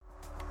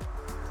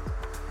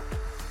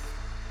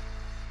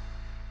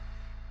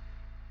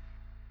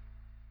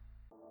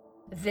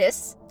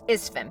This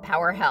is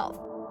FemPower Health.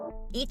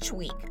 Each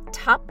week,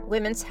 top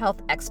women's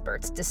health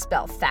experts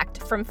dispel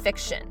fact from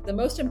fiction. The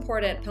most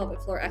important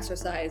pelvic floor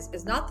exercise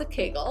is not the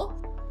Kegel.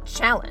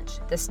 Challenge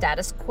the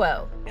status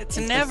quo. It's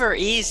never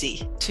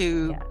easy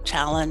to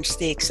challenge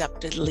the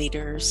accepted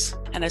leaders,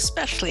 and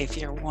especially if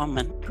you're a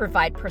woman.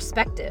 Provide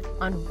perspective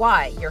on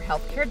why your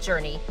healthcare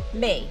journey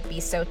may be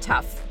so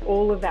tough.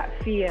 All of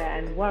that fear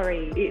and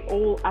worry, it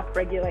all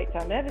upregulates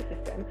our nervous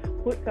system,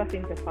 puts us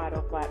into fight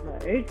or flight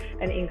mode,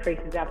 and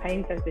increases our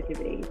pain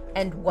sensitivity.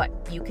 And what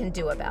you can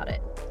do about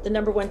it. The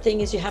number one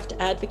thing is you have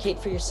to advocate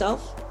for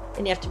yourself,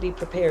 and you have to be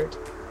prepared.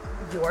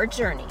 Your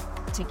journey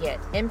to get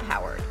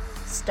empowered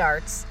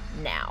starts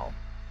now.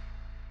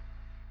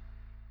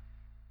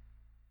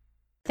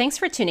 Thanks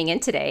for tuning in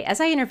today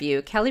as I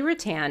interview Kelly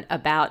Rutan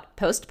about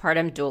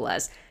postpartum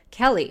doulas.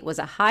 Kelly was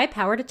a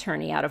high-powered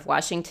attorney out of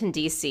Washington,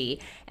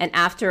 D.C., and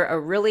after a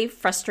really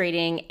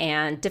frustrating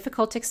and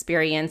difficult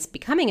experience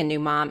becoming a new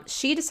mom,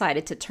 she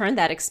decided to turn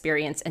that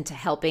experience into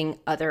helping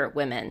other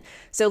women.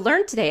 So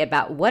learn today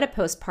about what a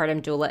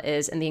postpartum doula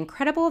is and the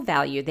incredible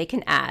value they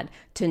can add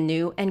to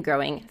new and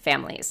growing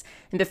families.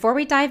 And before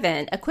we dive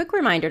in, a quick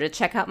reminder to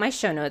check out my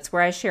show notes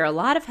where I share a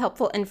lot of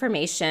helpful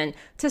information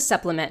to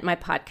supplement my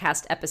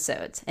podcast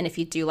episodes. And if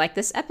you do like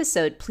this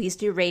episode, please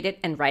do rate it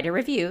and write a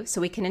review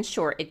so we can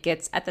ensure it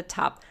gets at the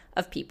top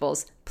of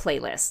people's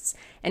playlists.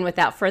 And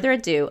without further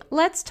ado,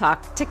 let's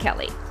talk to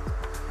Kelly.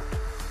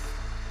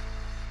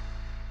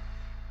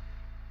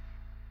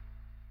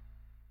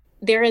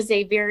 There is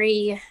a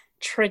very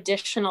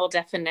traditional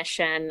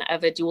definition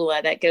of a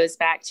doula that goes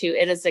back to,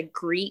 it is a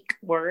Greek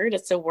word.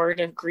 It's a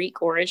word of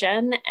Greek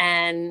origin,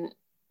 and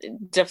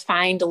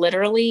defined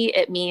literally,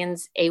 it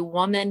means a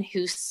woman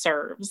who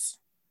serves.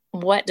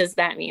 What does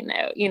that mean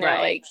though?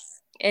 Like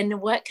in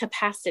what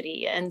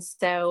capacity? And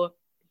so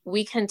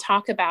we can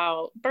talk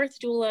about birth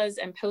doulas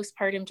and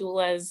postpartum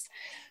doulas,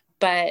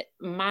 but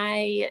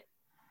my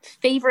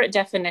favorite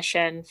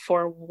definition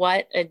for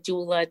what a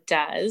doula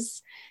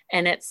does,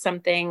 and it's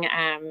something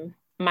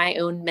my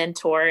own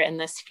mentor in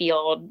this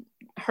field,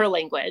 her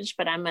language,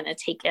 but I'm going to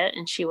take it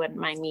and she wouldn't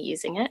mind me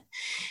using it,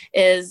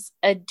 is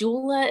a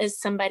doula is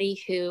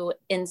somebody who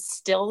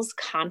instills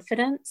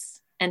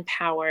confidence and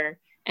power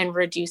and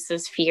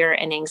reduces fear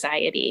and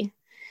anxiety.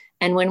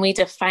 And when we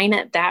define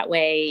it that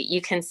way,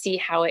 you can see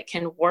how it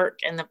can work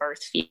in the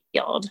birth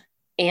field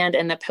and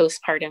in the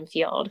postpartum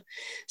field.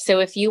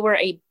 So if you were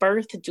a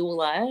birth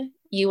doula,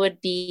 you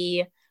would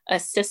be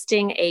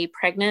assisting a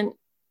pregnant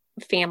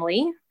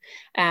family.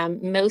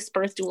 Most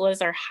birth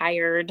doulas are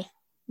hired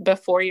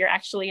before you're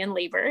actually in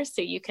labor.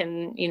 So you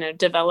can,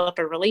 develop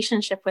a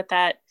relationship with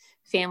that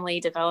family,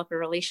 develop a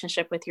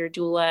relationship with your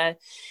doula.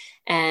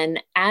 And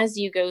as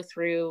you go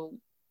through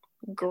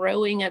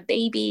growing a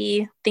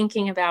baby,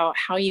 thinking about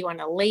how you want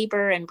to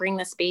labor and bring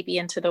this baby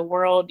into the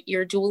world,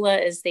 your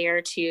doula is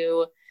there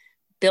to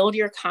build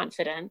your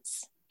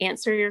confidence,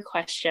 answer your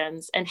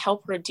questions, and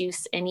help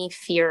reduce any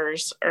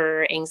fears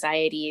or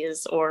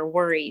anxieties or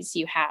worries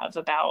you have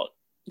about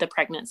the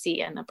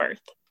pregnancy and the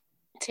birth.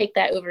 Take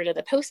that over to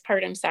the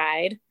postpartum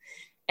side.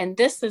 And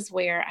this is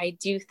where I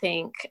do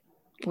think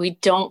we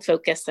don't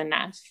focus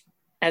enough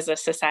as a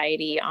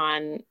society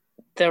on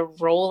the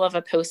role of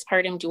a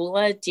postpartum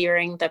doula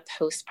during the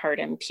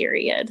postpartum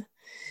period.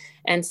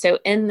 And so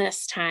in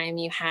this time,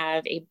 you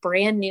have a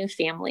brand new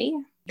family.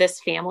 This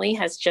family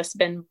has just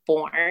been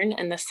born,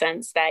 in the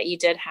sense that you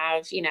did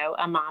have,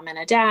 a mom and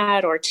a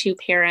dad or two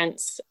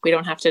parents. We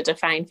don't have to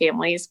define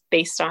families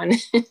based on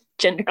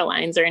gender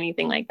lines or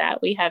anything like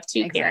that. We have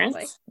two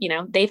parents,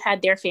 they've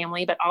had their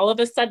family, but all of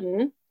a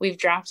sudden we've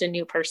dropped a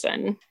new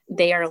person.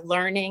 They are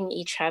learning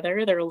each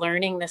other. They're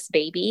learning this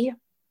baby.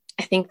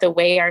 I think the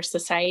way our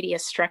society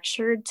is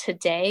structured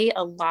today,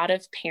 a lot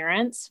of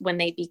parents, when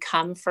they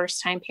become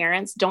first-time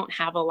parents, don't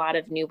have a lot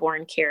of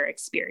newborn care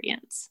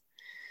experience.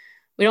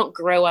 We don't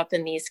grow up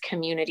in these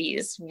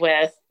communities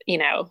with,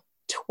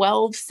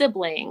 12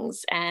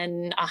 siblings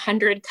and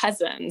 100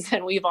 cousins,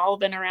 and we've all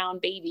been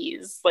around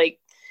babies. Like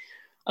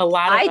a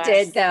lot of us.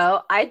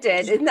 I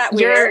did. Isn't that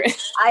weird?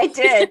 I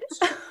did.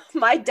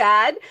 My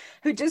dad,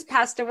 who just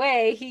passed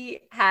away,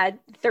 he had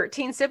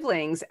 13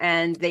 siblings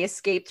and they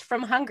escaped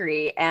from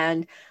Hungary,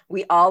 and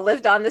we all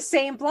lived on the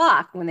same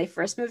block. When they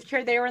first moved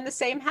here, they were in the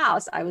same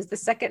house. I was the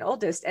second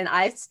oldest, and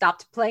I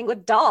stopped playing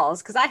with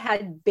dolls because I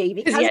had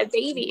babies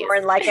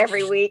born like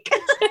every week.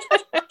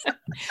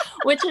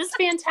 Which is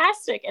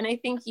fantastic. And I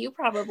think you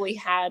probably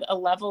had a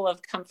level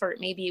of comfort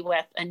maybe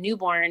with a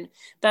newborn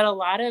that a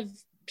lot of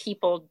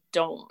people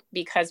don't,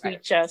 because we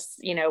just,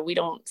 we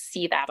don't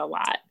see that a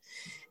lot.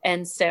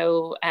 And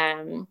so,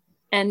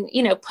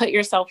 put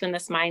yourself in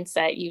this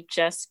mindset. You've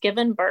just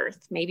given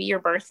birth. Maybe your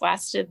birth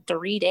lasted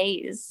 3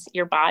 days.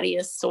 Your body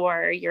is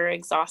sore. You're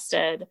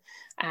exhausted.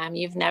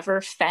 You've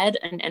never fed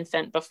an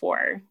infant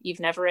before. You've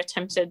never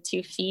attempted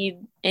to feed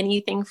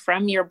anything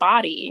from your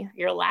body.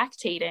 You're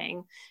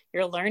lactating.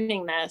 You're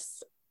learning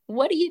this.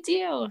 What do you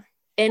do?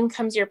 In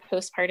comes your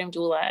postpartum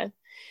doula.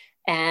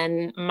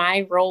 And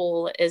my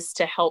role is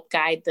to help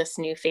guide this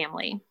new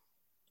family.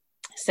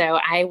 So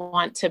I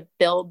want to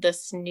build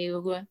these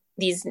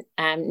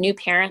new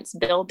parents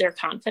build their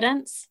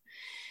confidence,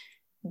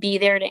 be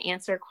there to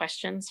answer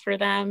questions for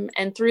them.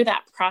 And through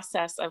that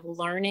process of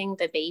learning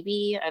the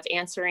baby, of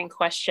answering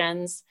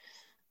questions,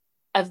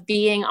 of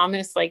being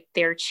almost like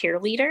their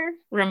cheerleader,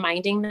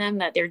 reminding them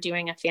that they're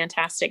doing a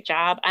fantastic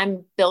job,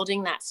 I'm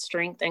building that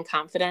strength and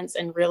confidence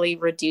and really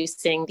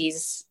reducing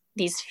these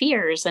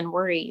fears and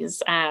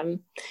worries. And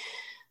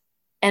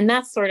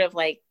that's sort of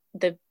like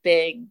the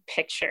big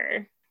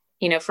picture.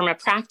 You know, from a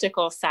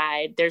practical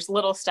side, there's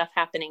little stuff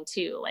happening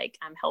too. Like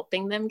I'm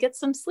helping them get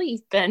some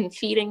sleep and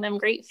feeding them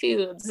great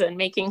foods and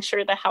making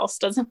sure the house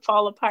doesn't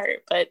fall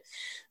apart. But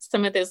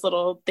some of those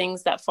little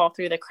things that fall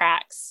through the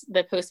cracks,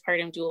 the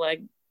postpartum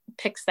doula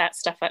picks that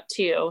stuff up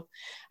too.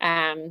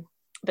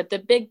 But the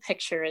big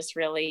picture is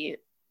really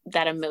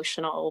that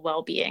emotional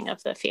well-being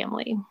of the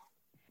family.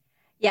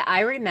 Yeah,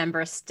 I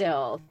remember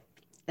still,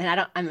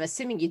 and I'm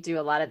assuming you do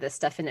a lot of this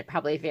stuff and it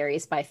probably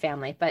varies by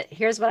family, but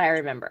here's what I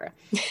remember.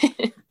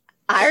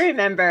 I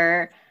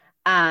remember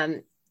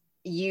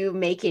you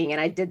making,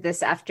 and I did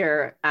this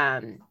after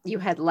you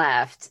had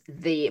left,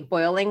 the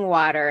boiling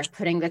water,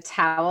 putting the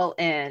towel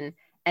in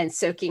and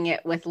soaking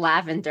it with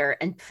lavender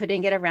and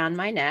putting it around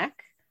my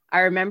neck.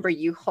 I remember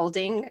you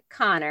holding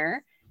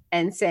Connor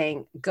and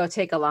saying, go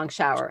take a long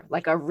shower,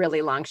 like a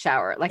really long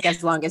shower, like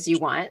as long as you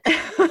want.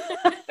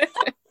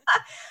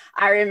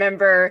 I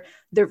remember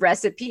the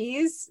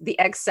recipes, the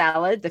egg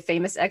salad, the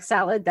famous egg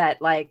salad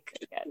that like,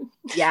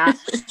 yeah.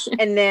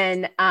 And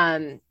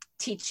then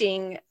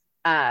teaching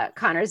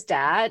Connor's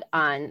dad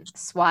on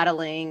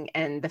swaddling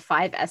and the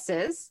 5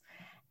 S's.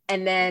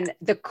 And then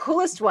the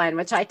coolest one,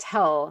 which I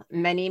tell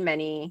many,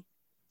 many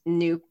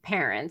new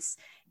parents,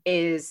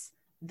 is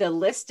the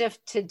list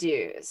of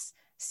to-dos.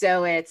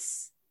 So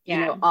it's, you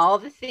know, all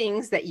the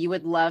things that you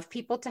would love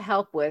people to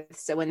help with.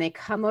 So when they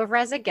come over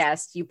as a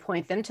guest, you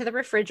point them to the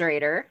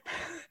refrigerator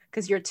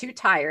because you're too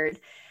tired,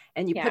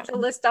 and you put the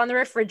list on the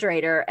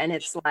refrigerator, and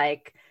it's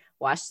like,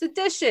 wash the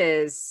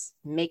dishes,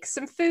 make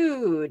some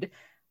food,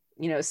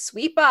 you know,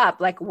 sweep up,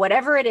 like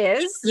whatever it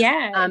is,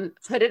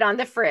 put it on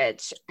the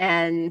fridge.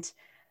 And,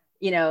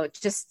 you know,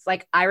 just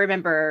like, I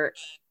remember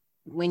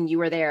when you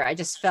were there, I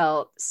just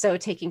felt so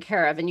taken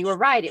care of. And you were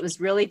right. It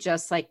was really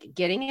just like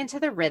getting into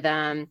the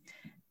rhythm,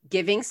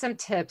 giving some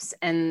tips,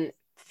 and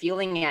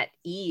feeling at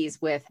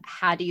ease with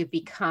how do you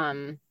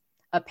become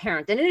a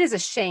parent. And it is a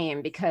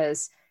shame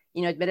because,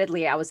 you know,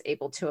 admittedly, I was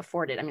able to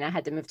afford it. I mean, I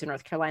had to move to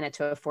North Carolina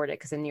to afford it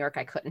because in New York,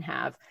 I couldn't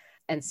have.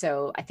 And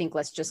so I think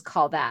let's just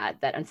call that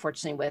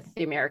unfortunately with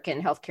the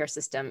American healthcare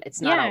system,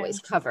 it's not always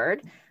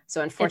covered.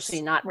 So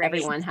unfortunately, not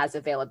everyone has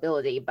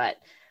availability,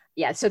 but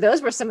yeah. So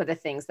those were some of the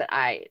things that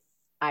I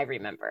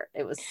remember.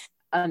 It was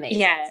amazing.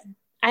 Yeah,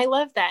 I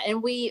love that.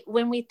 And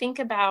when we think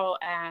about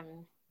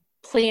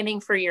planning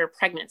for your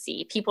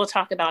pregnancy, people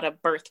talk about a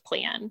birth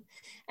plan,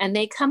 and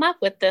they come up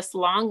with this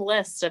long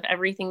list of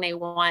everything they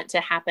want to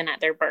happen at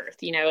their birth,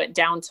 you know,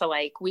 down to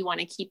like, we want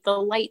to keep the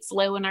lights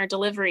low in our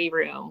delivery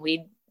room.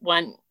 We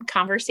want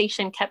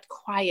conversation kept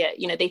quiet.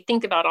 You know, they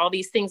think about all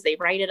these things, they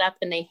write it up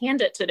and they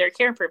hand it to their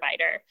care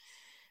provider.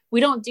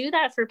 We don't do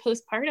that for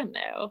postpartum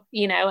though,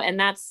 you know, and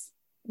that's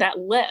that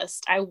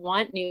list. I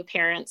want new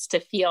parents to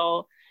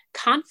feel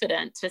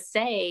confident to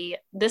say,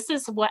 this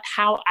is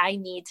how I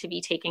need to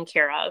be taken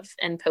care of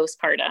in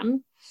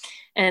postpartum.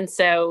 And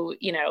so,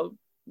 you know,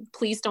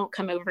 please don't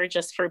come over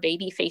just for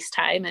baby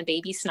FaceTime and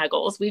baby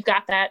snuggles. We've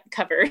got that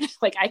covered.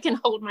 Like I can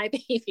hold my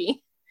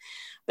baby,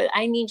 but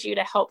I need you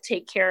to help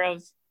take care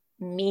of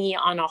me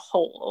on a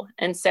whole.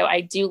 And so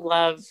I do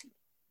love,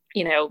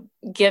 you know,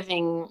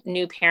 giving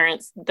new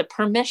parents the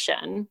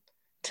permission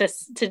to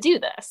do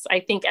this. I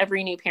think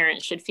every new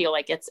parent should feel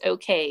like it's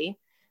okay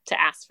to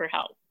ask for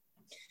help.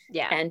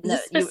 Yeah. And be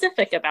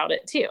specific about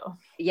it too.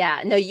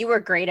 Yeah. No, you were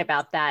great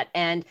about that.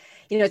 And,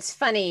 you know, it's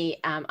funny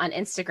on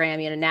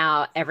Instagram, you know,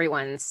 now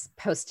everyone's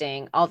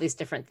posting all these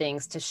different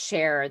things to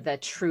share the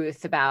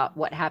truth about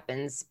what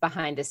happens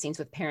behind the scenes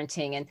with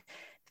parenting. And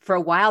for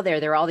a while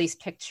there were all these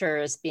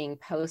pictures being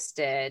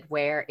posted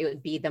where it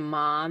would be the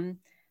mom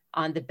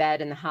on the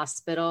bed in the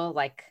hospital,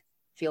 like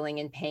feeling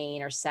in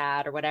pain or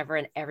sad or whatever.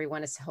 And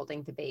everyone is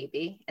holding the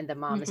baby and the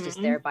mom is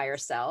just there by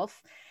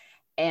herself.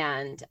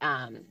 And,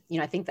 you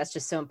know, I think that's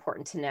just so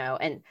important to know.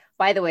 And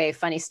by the way,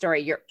 funny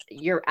story,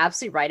 you're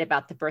absolutely right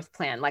about the birth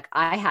plan. Like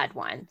I had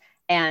one,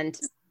 and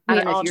I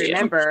don't know if you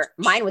remember,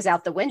 mine was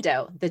out the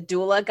window. The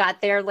doula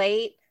got there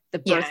late. The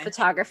birth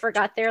photographer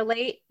got there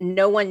late.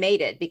 No one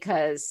made it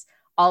because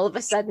all of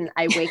a sudden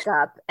I wake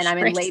up and I'm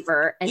in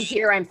labor, and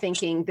here I'm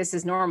thinking this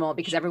is normal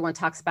because everyone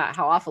talks about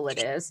how awful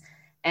it is.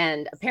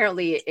 And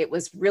apparently it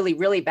was really,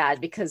 really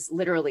bad because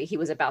literally he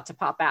was about to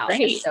pop out.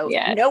 So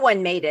no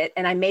one made it.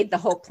 And I made the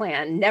whole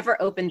plan,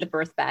 never opened the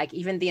birth bag,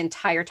 even the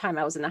entire time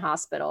I was in the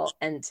hospital.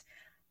 And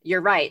you're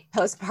right.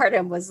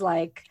 Postpartum was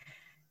like,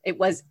 it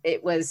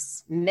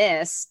was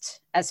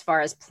missed as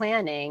far as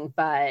planning,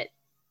 but,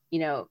 you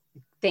know,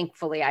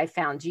 thankfully I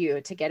found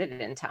you to get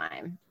it in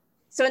time.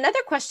 So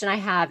another question I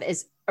have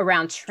is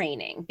around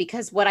training,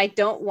 because what I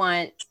don't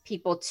want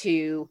people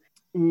to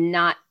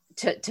not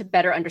to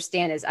better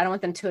understand is I don't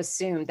want them to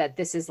assume that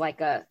this is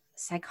like a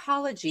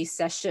psychology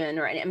session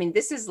or, I mean,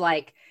 this is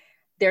like,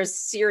 there's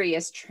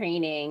serious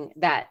training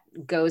that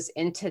goes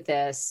into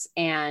this.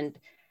 And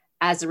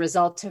as a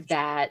result of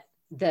that,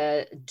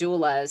 the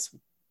doulas,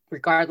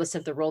 regardless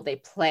of the role they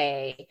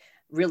play,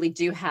 really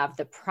do have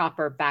the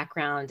proper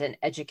background and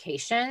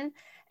education.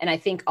 And I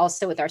think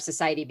also with our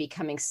society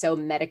becoming so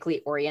medically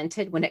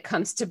oriented when it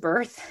comes to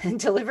birth and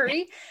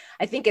delivery,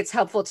 I think it's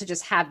helpful to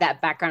just have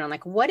that background on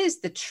like, what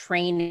is the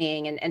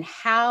training and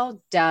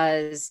how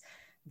does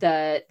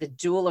the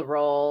doula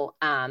role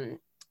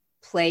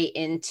play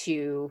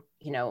into,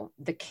 you know,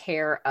 the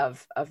care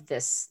of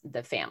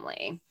the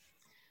family?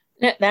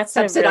 That's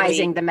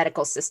subsidizing the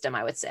medical system,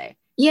 I would say.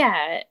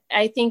 Yeah,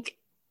 I think,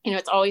 you know,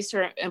 it's always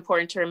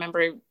important to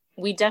remember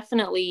we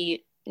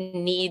definitely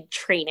need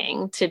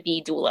training to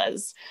be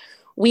doulas.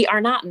 We are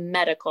not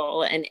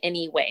medical in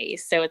any way.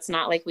 So it's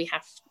not like we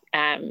have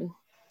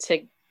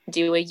to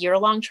do a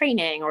year-long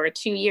training or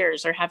 2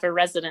 years or have a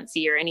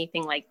residency or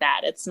anything like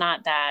that. It's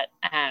not that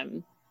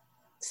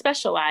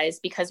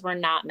specialized because we're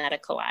not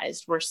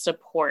medicalized. We're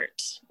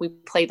support. We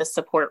play the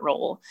support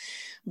role.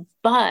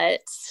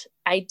 But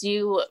I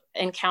do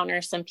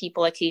encounter some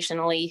people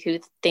occasionally who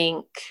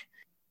think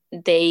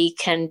they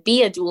can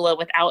be a doula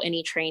without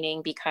any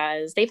training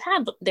because they've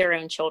had their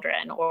own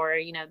children, or,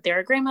 you know, they're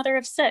a grandmother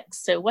of 6.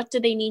 So what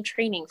do they need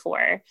training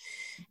for?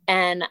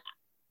 And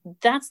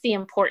that's the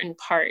important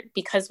part,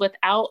 because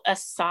without a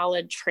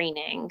solid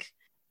training,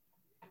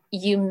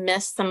 you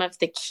miss some of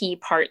the key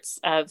parts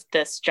of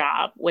this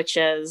job, which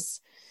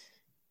is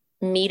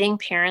meeting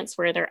parents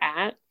where they're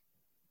at,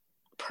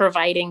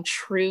 providing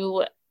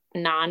true,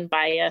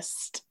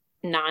 non-biased,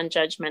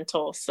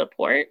 non-judgmental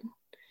support,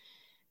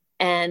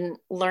 and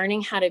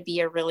learning how to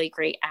be a really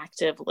great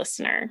active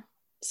listener.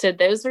 So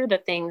those are the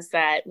things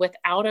that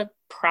without a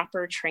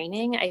proper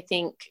training, I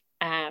think,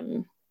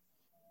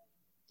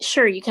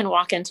 sure, you can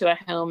walk into a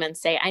home and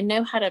say, I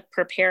know how to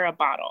prepare a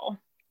bottle.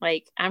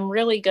 Like, I'm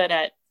really good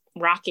at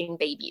rocking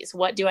babies.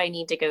 What do I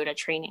need to go to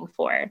training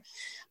for?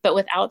 But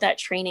without that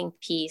training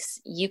piece,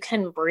 you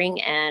can bring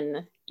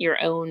in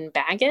your own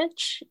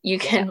baggage. You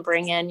can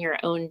bring in your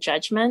own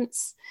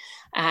judgments.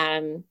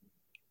 And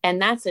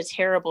that's a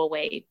terrible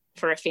way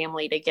for a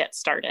family to get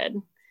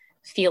started,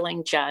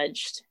 feeling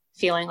judged,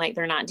 feeling like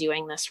they're not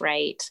doing this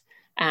right,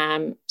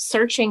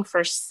 searching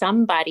for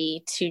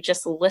somebody to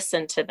just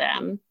listen to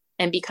them.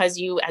 And because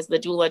you, as the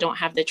doula, don't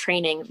have the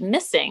training,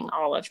 missing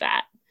all of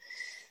that.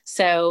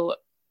 So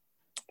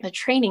the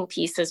training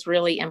piece is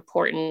really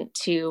important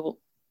to,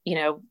 you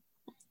know,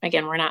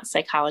 again, we're not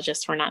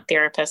psychologists, we're not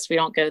therapists, we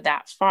don't go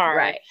that far.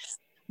 Right.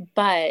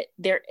 But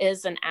there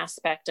is an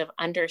aspect of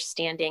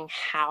understanding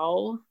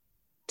how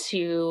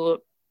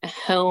to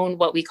hone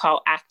what we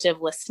call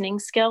active listening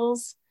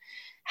skills,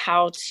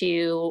 how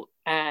to,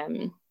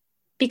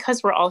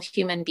 because we're all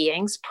human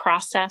beings,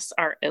 process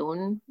our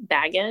own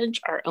baggage,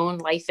 our own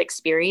life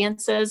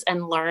experiences,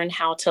 and learn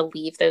how to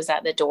leave those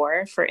at the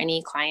door for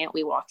any client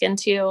we walk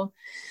into,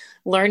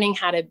 learning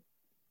how to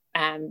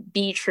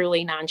be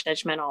truly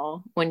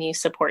non-judgmental when you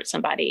support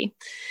somebody.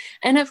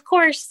 And of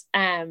course,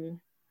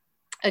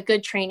 a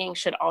good training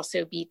should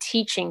also be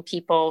teaching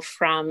people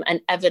from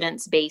an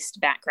evidence-based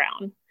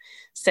background.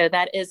 So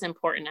that is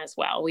important as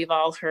well. We've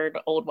all heard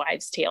old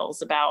wives'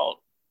 tales about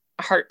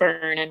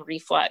heartburn and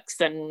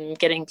reflux and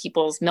getting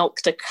people's milk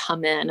to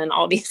come in and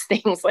all these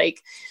things.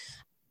 Like,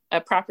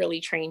 a properly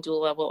trained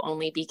doula will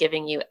only be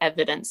giving you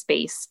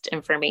evidence-based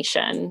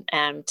information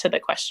to the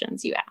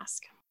questions you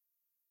ask.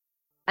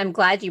 I'm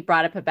glad you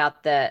brought up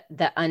about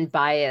the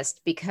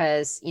unbiased,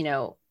 because, you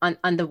know,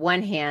 on the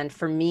one hand,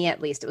 for me at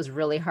least, it was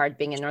really hard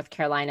being in North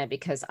Carolina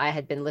because I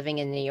had been living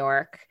in New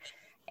York,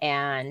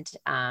 and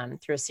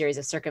through a series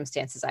of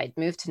circumstances, I'd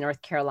moved to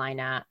North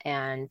Carolina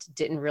and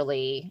didn't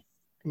really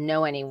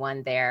know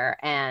anyone there.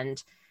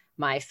 And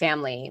my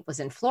family was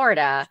in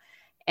Florida.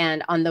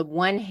 And on the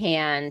one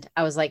hand,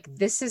 I was like,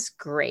 this is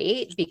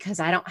great because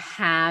I don't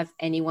have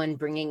anyone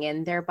bringing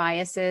in their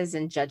biases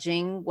and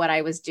judging what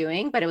I was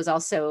doing. But it was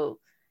also,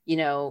 you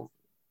know,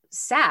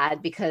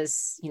 sad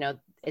because, you know,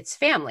 it's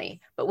family.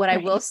 But what I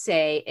will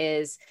say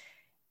is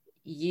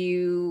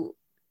you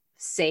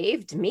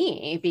saved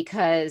me,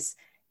 because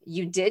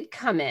you did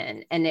come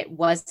in and it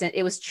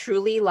was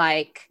truly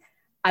like,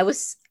 I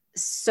was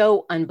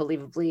so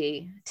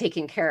unbelievably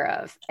taken care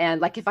of. And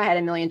like, if I had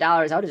 $1 million,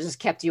 I would have just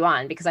kept you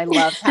on because I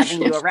loved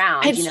having you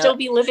around. I'd still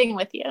be living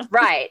with you.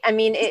 Right. I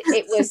mean,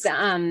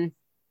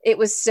 it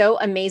was so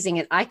amazing.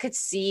 And I could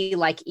see,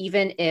 like,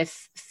 even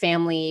if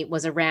family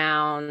was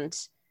around,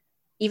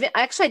 even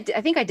actually, I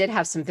think I did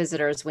have some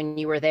visitors when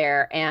you were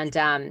there.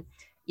 And,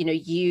 you know,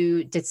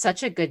 you did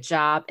such a good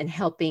job in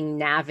helping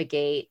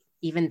navigate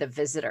even the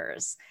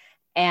visitors.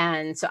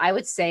 And so I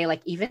would say,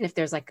 like, even if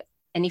there's like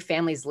any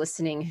families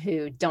listening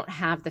who don't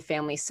have the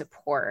family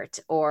support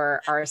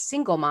or are a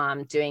single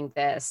mom doing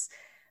this,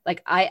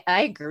 like, I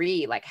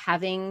agree, like,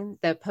 having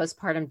the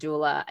postpartum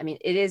doula, I mean,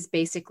 it is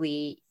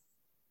basically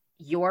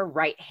your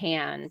right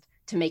hand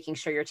to making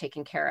sure you're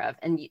taken care of.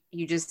 And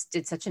you just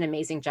did such an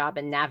amazing job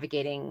in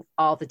navigating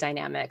all the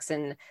dynamics.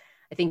 And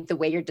I think the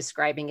way you're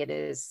describing it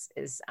is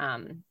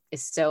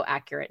so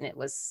accurate, and it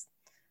was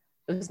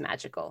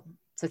magical.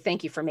 So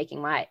thank you for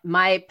making my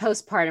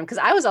postpartum, because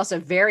I was also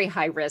very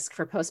high risk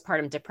for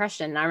postpartum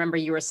depression. And I remember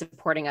you were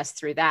supporting us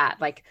through that.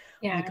 Like,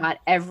 Yeah. oh my God,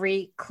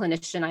 every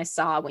clinician I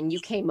saw when you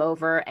came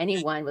over,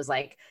 anyone was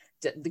like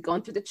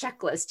going through the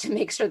checklist to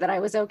make sure that I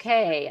was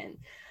okay. And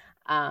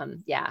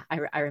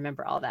I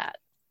remember all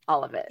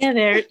of it.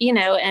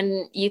 Yeah,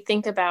 and you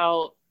think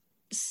about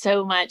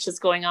so much is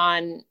going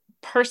on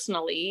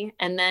personally,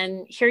 and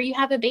then here you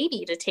have a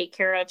baby to take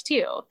care of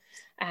too.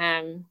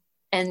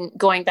 And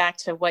going back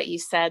to what you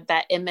said,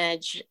 that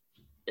image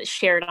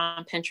shared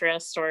on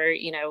Pinterest or,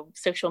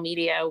 social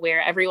media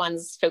where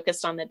everyone's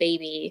focused on the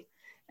baby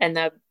and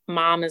the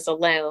mom is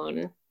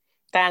alone,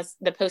 that's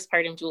the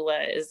postpartum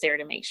doula is there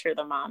to make sure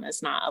the mom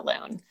is not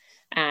alone.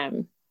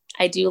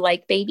 I do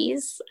like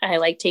babies. I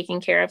like taking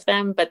care of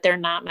them, but they're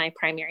not my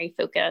primary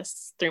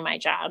focus through my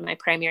job. My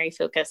primary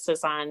focus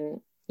is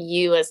on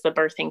you as the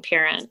birthing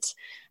parent,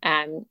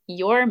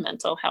 your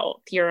mental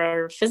health,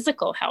 your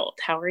physical health.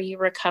 How are you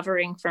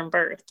recovering from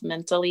birth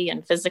mentally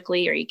and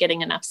physically? Are you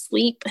getting enough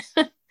sleep?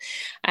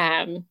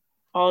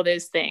 All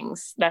those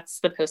things. That's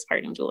the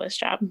postpartum doula's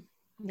job.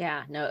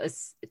 Yeah, no,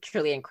 it's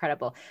truly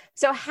incredible.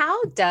 So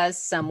how does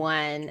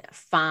someone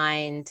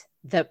find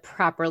the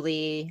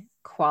properly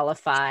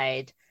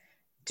qualified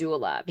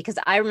doula? Because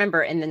I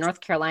remember in the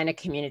North Carolina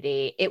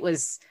community, it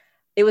was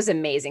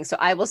amazing. So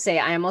I will say,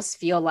 I almost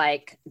feel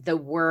like the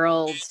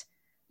world,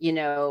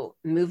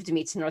 moved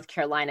me to North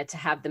Carolina to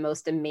have the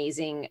most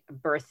amazing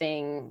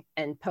birthing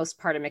and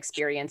postpartum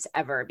experience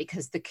ever,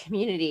 because the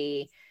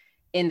community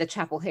in the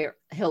Chapel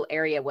Hill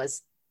area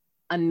was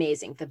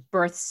amazing. The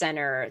birth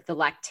center, the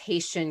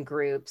lactation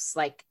groups,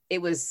 like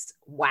it was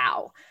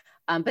wow.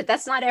 But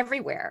that's not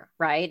everywhere,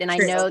 right? And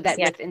True. I know that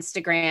Yeah. with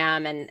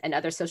Instagram and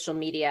other social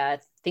media,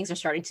 things are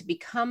starting to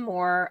become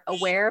more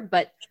aware,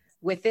 but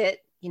with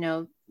it,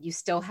 you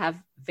still have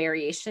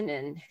variation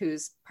in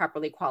who's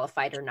properly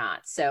qualified or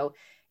not. So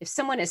if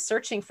someone is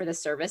searching for the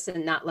service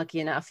and not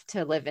lucky enough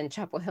to live in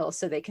Chapel Hill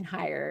so they can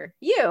hire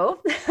you,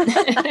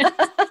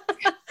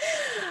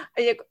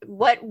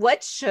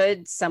 what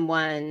should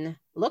someone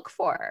look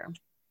for?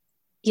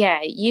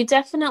 Yeah, you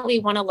definitely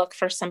want to look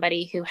for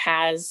somebody who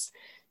has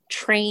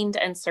trained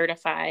and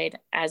certified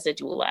as a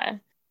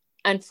doula.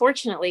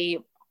 Unfortunately,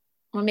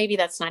 well, maybe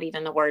that's not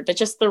even the word, but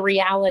just the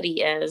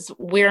reality is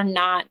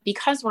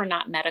because we're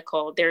not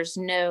medical, there's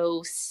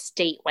no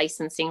state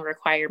licensing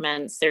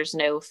requirements. There's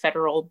no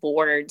federal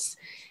boards.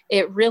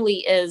 It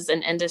really is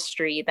an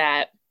industry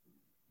that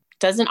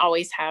doesn't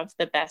always have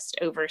the best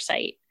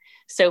oversight.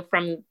 So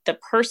from the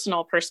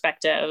personal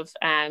perspective,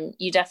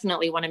 you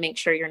definitely want to make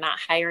sure you're not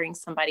hiring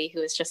somebody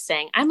who is just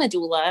saying, I'm a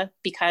doula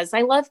because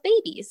I love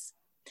babies.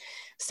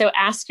 So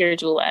ask your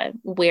doula,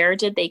 where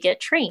did they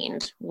get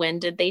trained? When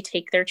did they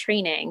take their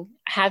training?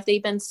 Have they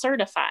been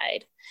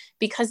certified?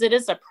 Because it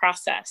is a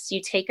process.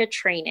 You take a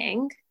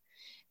training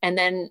and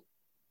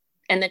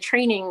the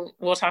training,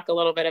 we'll talk a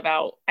little bit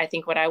about, I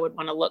think, what I would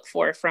want to look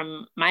for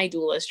from my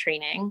doula's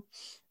training.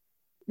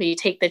 But you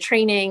take the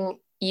training,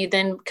 you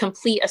then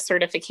complete a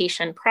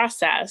certification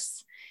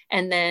process,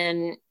 and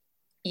then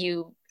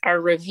you are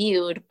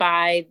reviewed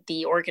by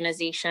the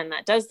organization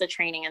that does the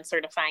training and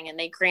certifying, and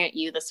they grant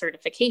you the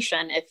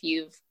certification if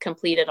you've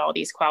completed all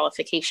these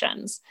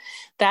qualifications.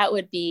 That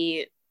would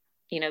be,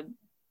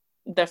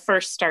 the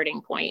first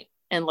starting point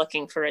in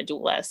looking for a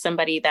doula,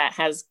 somebody that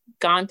has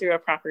gone through a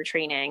proper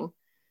training,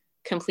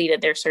 completed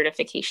their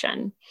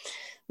certification.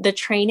 The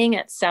training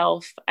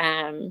itself,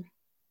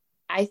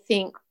 I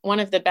think one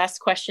of the best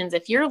questions,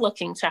 if you're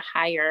looking to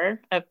hire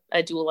a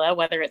doula,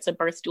 whether it's a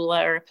birth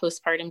doula or a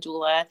postpartum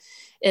doula,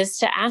 is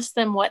to ask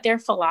them what their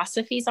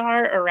philosophies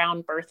are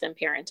around birth and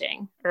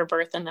parenting, or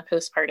birth and the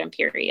postpartum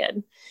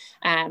period,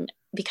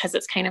 because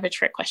it's kind of a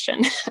trick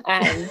question.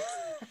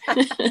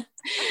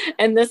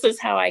 And this is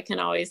how I can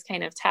always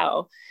kind of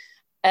tell.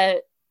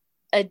 A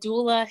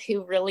doula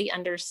who really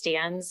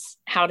understands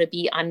how to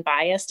be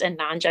unbiased and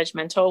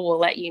non-judgmental will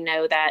let you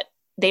know that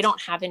they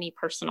don't have any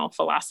personal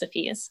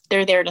philosophies.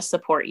 They're there to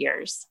support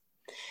yours.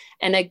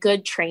 And a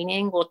good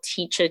training will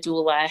teach a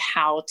doula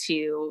how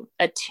to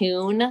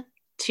attune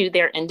to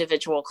their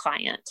individual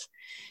client.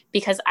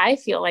 Because I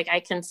feel like I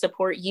can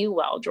support you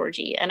well,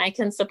 Georgie, and I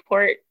can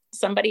support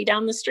somebody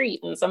down the street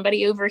and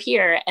somebody over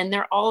here. And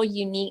they're all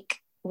unique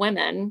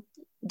women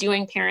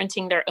doing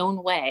parenting their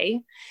own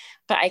way.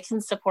 But I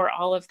can support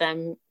all of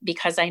them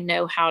because I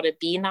know how to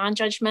be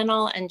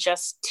non-judgmental and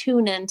just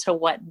tune into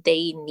what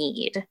they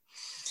need.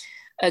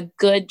 A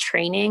good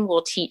training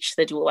will teach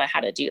the doula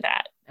how to do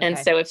that. Okay. And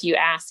so if you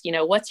ask,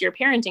 what's your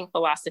parenting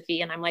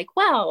philosophy? And I'm like,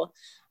 well,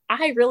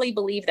 I really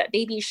believe that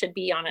babies should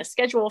be on a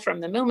schedule from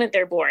the moment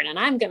they're born. And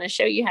I'm going to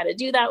show you how to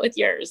do that with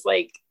yours.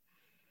 Like,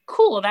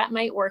 cool, that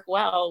might work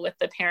well with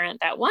the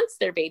parent that wants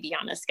their baby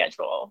on a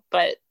schedule.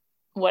 But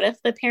what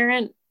if the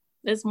parent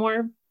is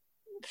more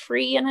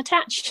free and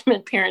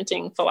attachment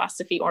parenting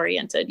philosophy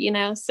oriented,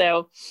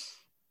 So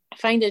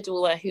find a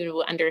doula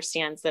who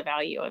understands the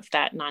value of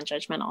that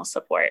non-judgmental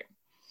support.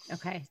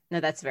 Okay. No,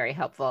 that's very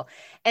helpful.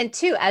 And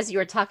two, as you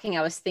were talking,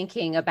 I was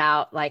thinking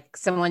about like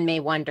someone may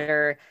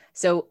wonder,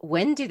 so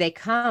when do they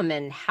come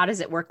and how does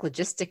it work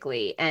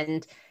logistically?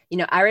 And,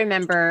 I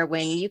remember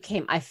when you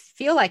came, I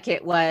feel like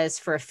it was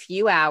for a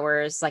few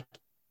hours, like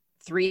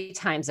 3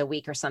 times a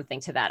week or something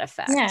to that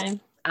effect. Yeah.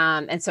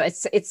 And so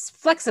it's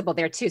flexible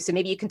there too. So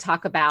maybe you can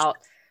talk about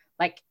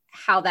like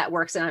how that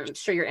works. And I'm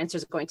sure your answer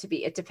is going to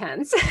be, it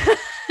depends.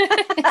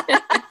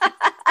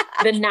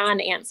 The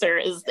non-answer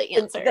is the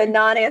answer. The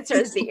non-answer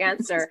is the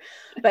answer.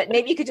 But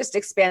maybe you could just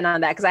expand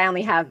on that because I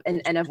only have an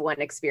N of 1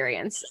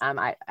 experience.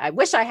 I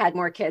wish I had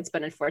more kids,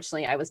 but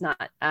unfortunately I was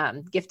not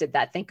gifted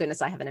that. Thank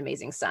goodness I have an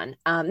amazing son.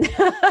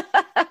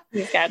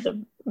 You've got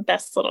the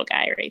best little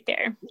guy right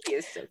there. He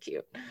is so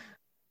cute.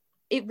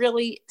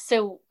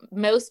 So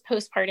most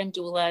postpartum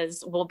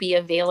doulas will be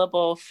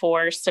available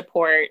for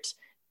support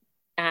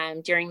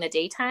during the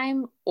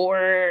daytime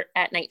or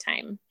at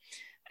nighttime.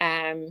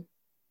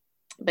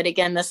 But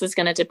again, this is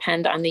going to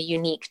depend on the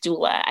unique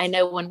doula. I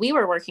know when we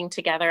were working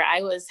together,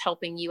 I was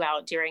helping you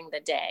out during the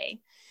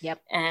day.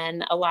 Yep.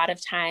 And a lot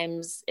of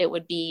times it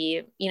would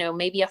be,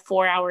 maybe a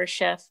 4-hour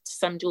shift.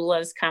 Some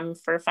doulas come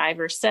for 5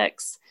 or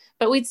 6,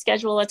 but we'd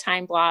schedule a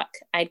time block.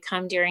 I'd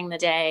come during the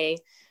day.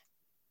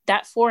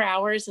 That 4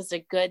 hours is a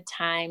good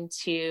time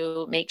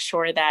to make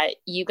sure that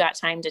you got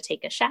time to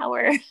take a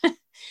shower,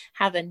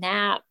 have a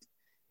nap.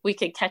 We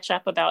could catch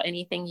up about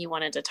anything you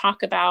wanted to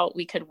talk about.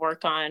 We could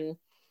work on,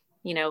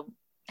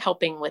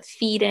 helping with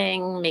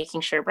feeding, making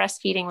sure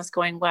breastfeeding was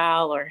going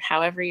well, or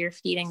however you're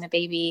feeding the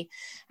baby.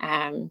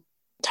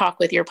 Talk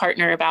with your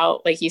partner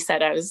about, like you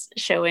said, I was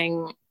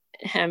showing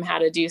him how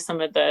to do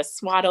some of the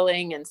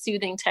swaddling and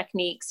soothing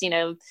techniques.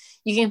 You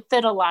can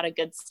fit a lot of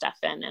good stuff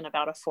in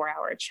about a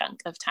 4-hour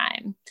chunk of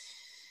time.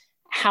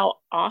 How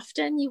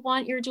often you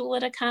want your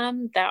doula to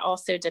come, that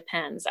also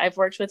depends. I've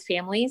worked with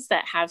families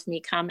that have me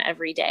come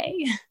every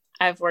day.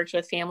 I've worked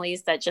with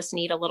families that just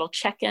need a little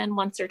check-in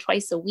once or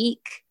twice a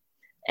week.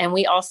 And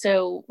we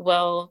also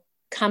will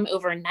come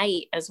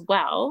overnight as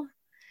well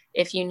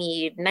if you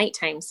need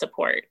nighttime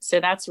support.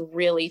 So that's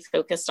really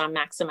focused on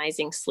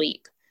maximizing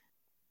sleep.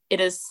 It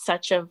is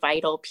such a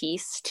vital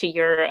piece to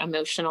your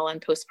emotional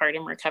and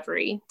postpartum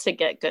recovery to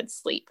get good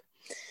sleep.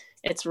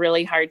 It's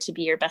really hard to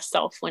be your best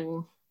self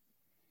when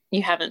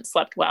you haven't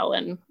slept well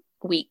in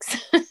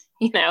weeks.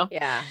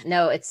 Yeah,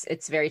 no,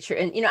 it's very true.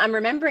 And, I'm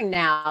remembering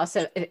now,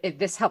 so if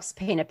this helps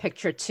paint a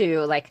picture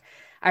too, like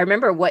I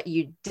remember what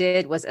you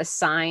did was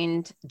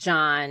assigned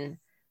John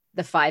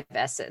the 5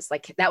 S's.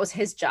 Like that was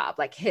his job.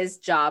 Like his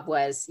job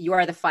was, you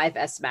are the 5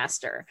 S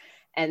master.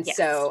 And yes.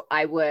 So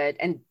I would,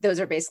 and those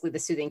are basically the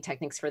soothing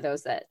techniques for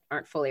those that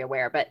aren't fully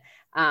aware, but,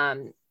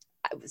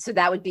 so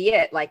that would be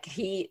it. Like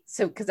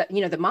cause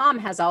the mom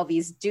has all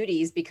these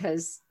duties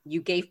because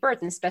you gave birth,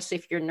 and especially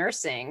if you're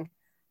nursing,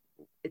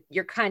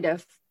 you're kind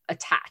of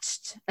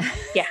attached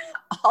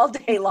all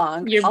day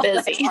long. You're all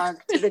busy day long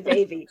to the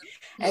baby.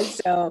 And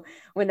so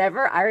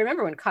whenever I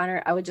remember when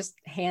Connor, I would just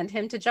hand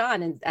him to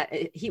John,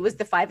 and he was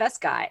the 5S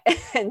guy.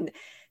 And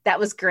that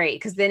was great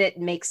because then it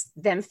makes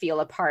them feel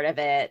a part of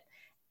it.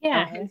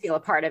 Yeah. Him feel a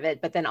part of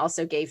it, but then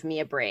also gave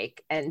me a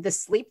break. And the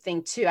sleep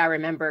thing too, I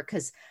remember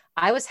because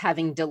I was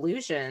having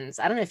delusions.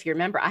 I don't know if you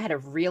remember, I had a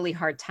really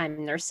hard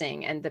time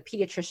nursing, and the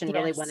pediatrician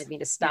really wanted me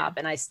to stop. Yeah.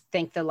 And I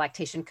thank the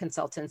lactation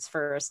consultants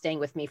for staying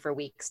with me for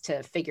weeks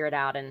to figure it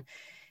out. And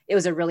it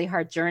was a really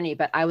hard journey,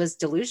 but I was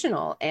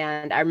delusional.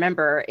 And I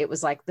remember it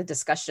was like the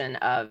discussion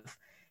of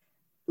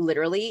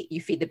literally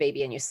you feed the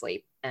baby and you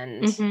sleep.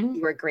 And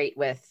you were great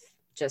with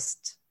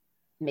just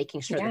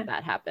making sure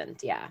that happened.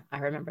 Yeah, I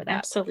remember that.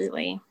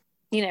 Absolutely.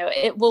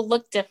 It will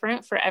look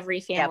different for every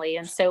family. Yep.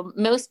 And so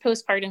most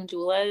postpartum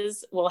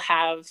doulas will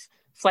have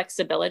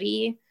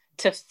flexibility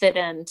to fit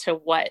into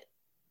what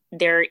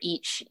their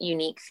each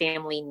unique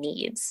family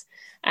needs.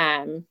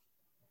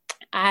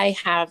 I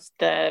have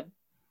the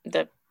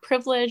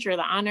privilege or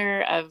the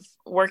honor of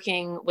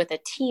working with a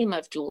team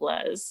of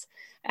doulas.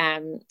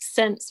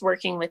 Since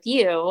working with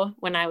you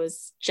when I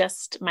was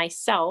just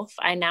myself,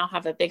 I now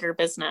have a bigger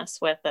business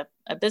with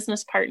a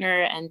business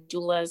partner and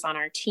doulas on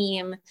our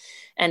team.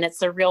 And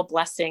it's a real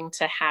blessing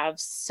to have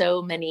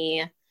so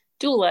many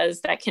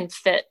doulas that can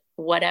fit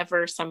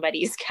whatever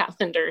somebody's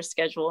calendar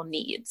schedule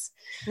needs.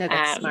 No,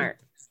 that's smart.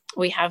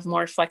 We have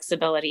more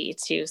flexibility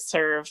to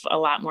serve a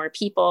lot more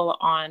people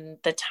on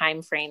the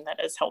time frame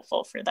that is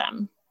helpful for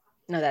them.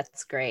 No,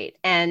 that's great.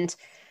 And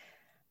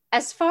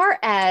as far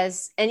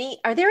as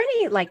are there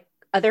any like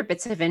other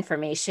bits of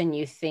information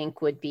you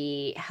think would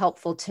be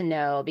helpful to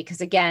know? Because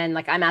again,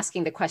 like I'm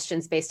asking the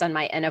questions based on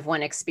my N of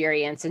 1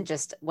 experience and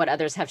just what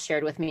others have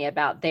shared with me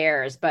about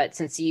theirs. But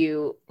since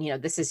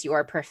this is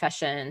your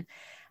profession,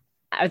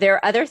 are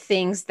there other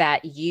things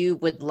that you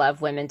would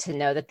love women to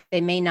know that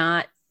they may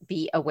not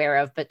be aware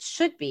of, but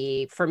should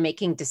be for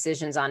making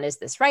decisions on, is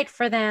this right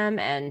for them,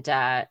 and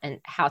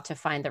how to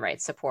find the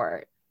right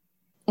support?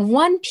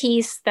 One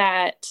piece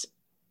that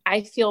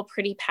I feel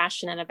pretty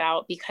passionate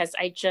about, because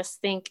I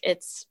just think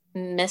it's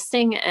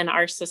missing in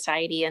our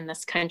society, in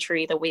this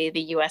country, the way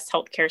the US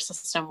healthcare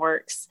system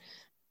works.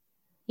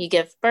 You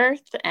give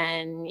birth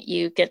and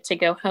you get to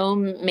go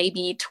home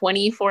maybe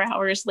 24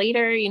 hours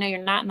later. You're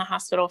not in the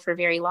hospital for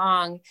very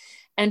long.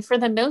 And for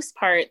the most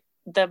part,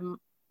 the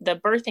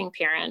birthing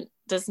parent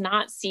does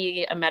not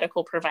see a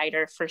medical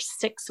provider for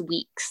 6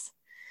 weeks.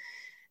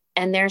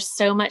 And there's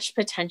so much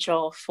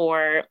potential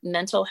for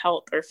mental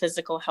health or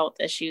physical health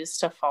issues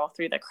to fall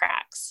through the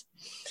cracks.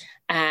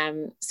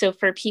 So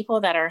for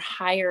people that are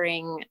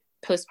hiring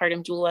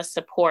postpartum doula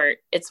support,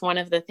 it's one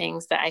of the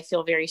things that I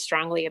feel very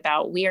strongly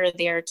about. We are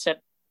there to,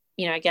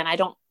 again, I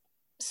don't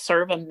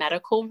serve a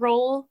medical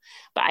role,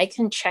 but I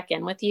can check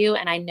in with you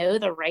and I know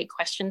the right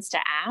questions to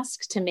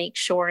ask to make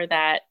sure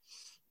that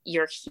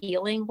you're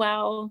healing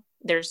well.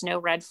 There's no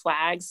red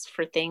flags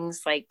for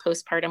things like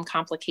postpartum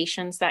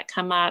complications that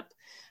come up.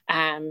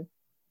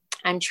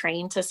 I'm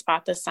trained to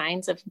spot the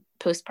signs of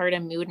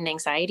postpartum mood and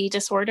anxiety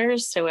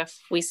disorders. So if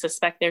we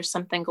suspect there's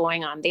something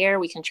going on there,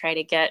 we can try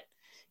to get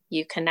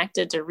you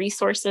connected to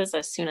resources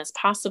as soon as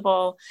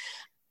possible.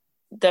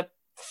 The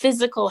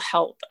physical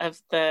health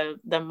of the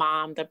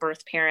mom, the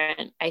birth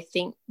parent, I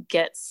think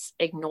gets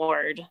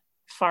ignored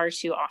far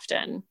too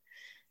often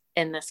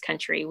in this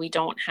country. We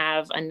don't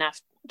have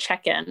enough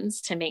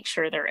check-ins to make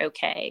sure they're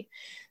okay.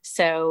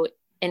 So,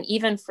 and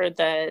even for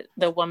the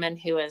woman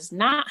who is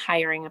not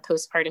hiring a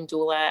postpartum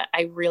doula,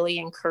 I really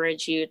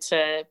encourage you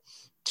to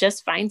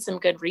just find some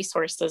good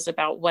resources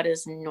about what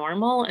is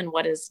normal and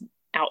what is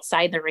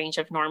outside the range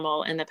of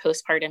normal in the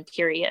postpartum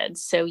period.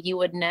 So you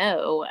would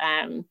know,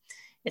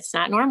 it's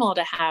not normal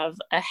to have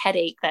a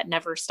headache that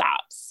never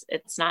stops.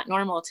 It's not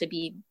normal to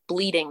be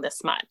bleeding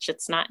this much.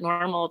 It's not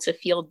normal to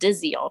feel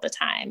dizzy all the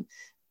time.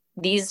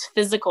 These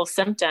physical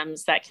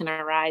symptoms that can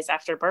arise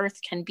after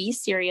birth can be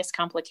serious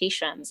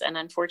complications. And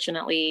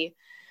unfortunately,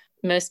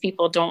 most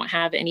people don't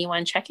have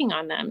anyone checking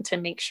on them to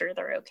make sure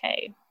they're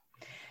okay.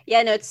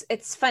 Yeah, no,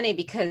 it's funny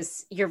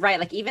because you're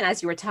right. Like, even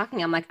as you were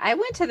talking, I'm like, I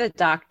went to the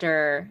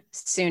doctor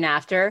soon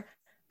after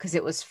because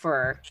it was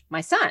for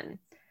my son.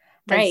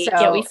 Right. So,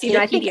 yeah, we see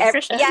I think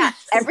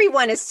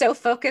everyone is so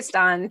focused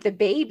on the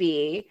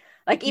baby.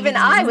 Like, even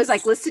I was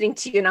like listening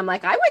to you and I'm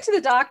like, I went to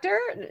the doctor,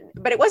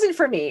 but it wasn't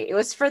for me. It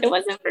was for it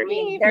wasn't for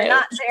me. They're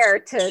not there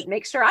to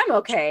make sure I'm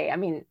okay. I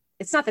mean,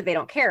 it's not that they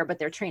don't care, but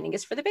their training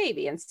is for the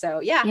baby. And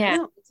so,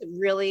 no, it's a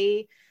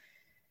really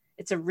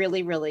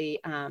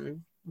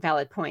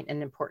valid point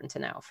and important to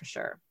know for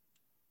sure.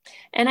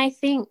 And I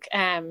think,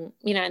 and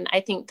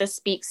I think this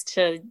speaks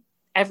to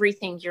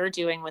everything you're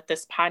doing with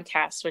this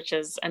podcast, which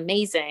is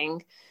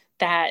amazing,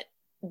 that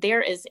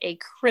there is a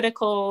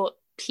critical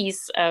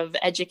piece of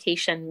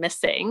education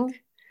missing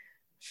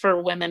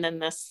for women in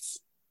this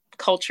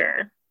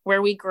culture,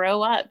 where we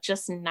grow up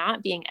just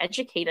not being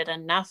educated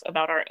enough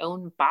about our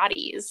own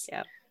bodies.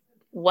 Yep.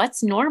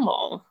 What's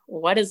normal?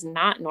 What is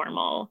not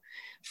normal?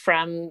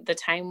 From the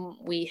time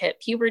we hit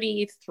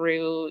puberty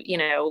through,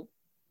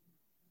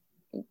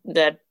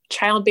 the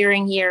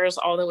childbearing years,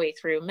 all the way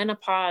through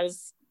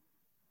menopause.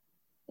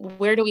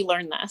 Where do we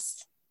learn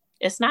this?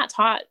 It's not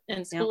taught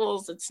in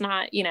schools. Yep. It's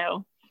not,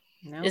 No.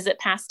 Is it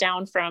passed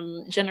down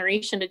from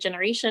generation to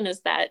generation?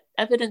 Is that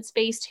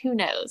evidence-based? Who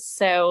knows?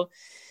 So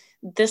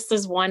this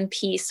is one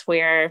piece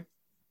where,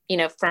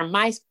 from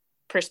my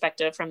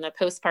perspective, from the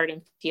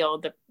postpartum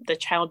field, the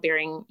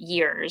childbearing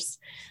years,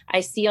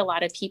 I see a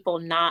lot of people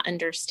not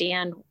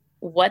understand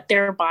what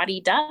their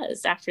body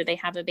does after they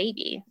have a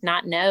baby,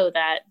 not know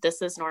that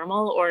this is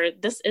normal or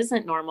this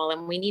isn't normal,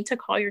 and we need to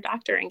call your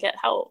doctor and get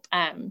help.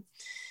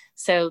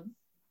 So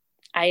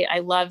I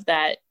love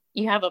that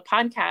you have a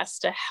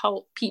podcast to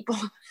help people,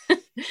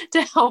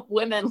 to help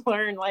women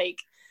learn, like,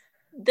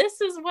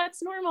 this is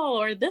what's normal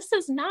or this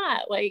is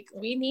not. Like,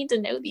 we need to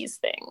know these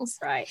things.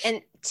 Right.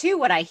 And two,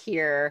 what I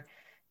hear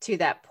to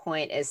that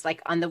point is,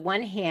 like, on the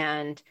one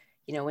hand,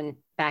 when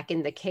back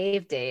in the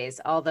cave days,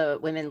 all the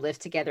women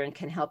lived together and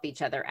can help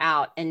each other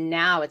out. And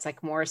now it's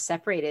like more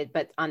separated.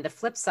 But on the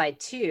flip side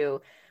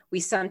too, we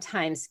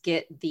sometimes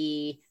get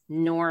the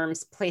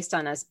norms placed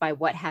on us by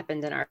what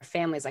happened in our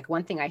families. Like,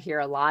 one thing I hear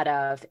a lot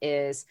of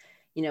is,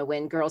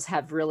 when girls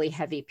have really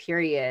heavy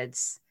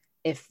periods,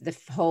 if the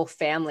whole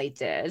family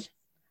did,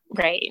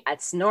 right,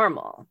 that's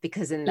normal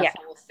because in the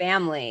whole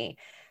family.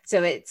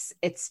 So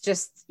it's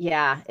just,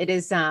 it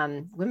is,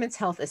 women's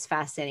health is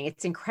fascinating.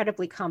 It's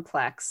incredibly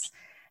complex.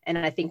 And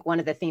I think one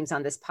of the themes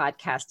on this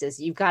podcast is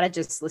you've got to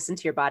just listen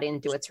to your body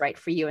and do what's right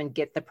for you and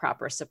get the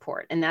proper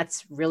support. And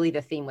that's really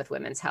the theme with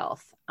women's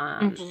health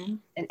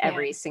in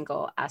every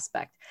single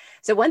aspect.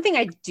 So one thing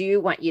I do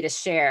want you to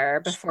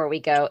share before we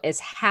go is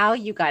how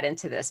you got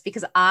into this,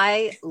 because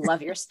I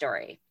love your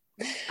story.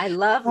 I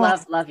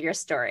love your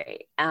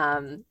story.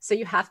 So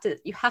you have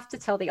to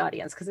tell the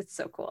audience because it's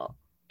so cool.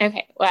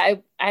 Okay.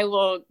 Well, I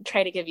will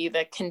try to give you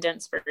the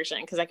condensed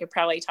version because I could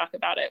probably talk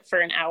about it for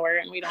an hour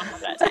and we don't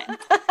have that time.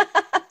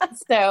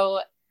 So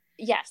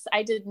yes,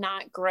 I did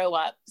not grow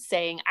up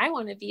saying I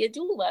want to be a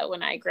doula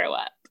when I grow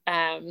up.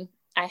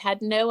 I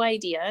had no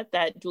idea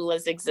that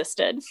doulas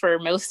existed for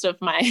most of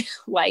my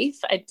life.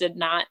 I did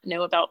not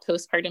know about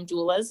postpartum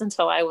doulas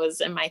until I was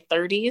in my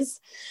 30s.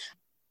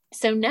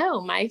 So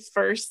no, my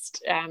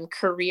first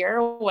career,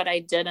 what I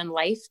did in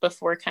life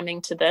before coming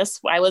to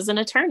this, I was an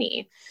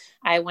attorney.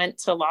 I went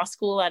to law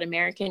school at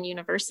American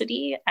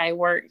University. I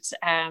worked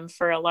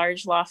for a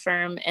large law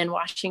firm in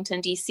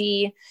Washington,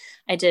 D.C.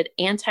 I did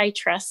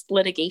antitrust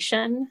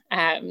litigation,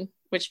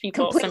 which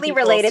completely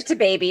related to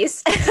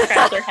babies.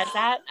 Scratch their heads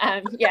at.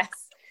 Yes,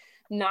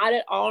 not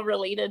at all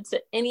related to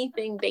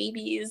anything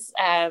babies.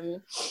 I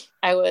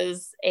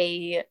was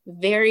a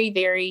very,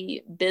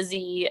 very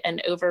busy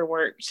and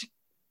overworked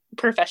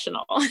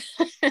professional.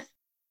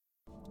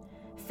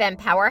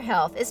 FemPower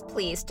Health is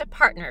pleased to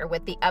partner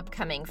with the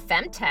upcoming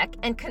FemTech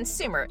and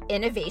Consumer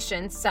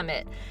Innovation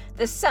Summit.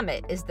 The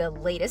summit is the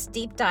latest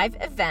deep dive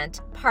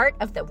event, part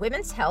of the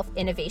Women's Health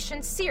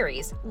Innovation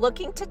Series,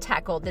 looking to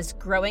tackle this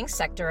growing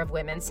sector of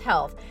women's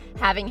health,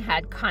 having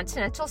had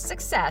continental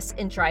success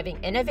in driving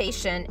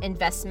innovation,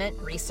 investment,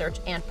 research,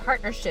 and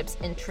partnerships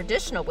in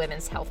traditional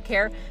women's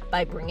healthcare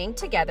by bringing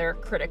together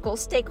critical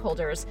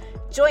stakeholders.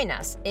 Join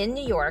us in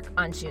New York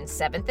on June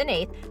 7th and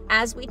 8th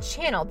as we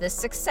channel this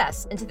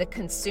success into the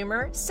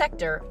consumer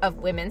sector of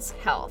women's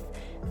health.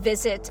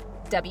 Visit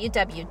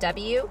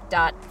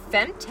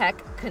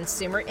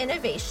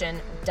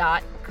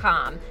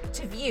www.femtechconsumerinnovation.com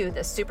to view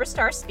the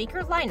superstar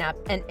speaker lineup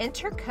and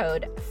enter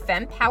code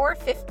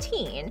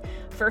FEMPOWER15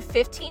 for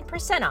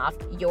 15% off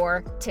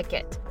your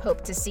ticket.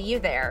 Hope to see you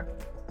there.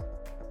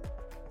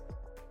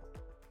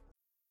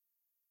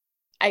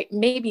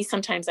 Maybe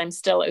sometimes I'm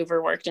still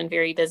overworked and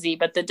very busy,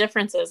 but the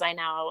difference is I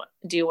now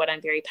do what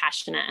I'm very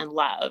passionate and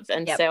love.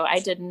 And so I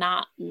did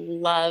not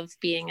love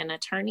being an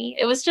attorney.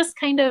 It was just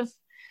kind of,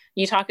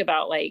 you talk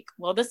about like,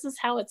 well, this is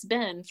how it's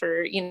been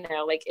for,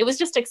 like it was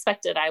just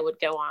expected I would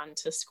go on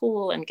to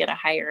school and get a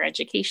higher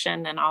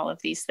education and all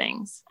of these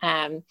things.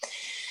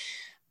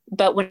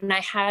 But when I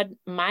had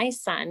my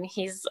son,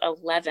 he's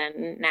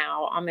 11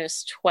 now,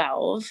 almost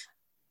 12,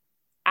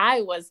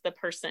 I was the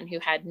person who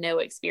had no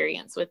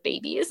experience with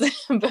babies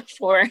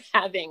before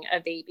having a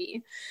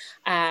baby.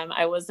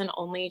 I was an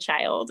only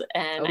child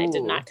and I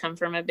did not come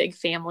from a big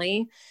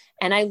family.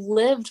 And I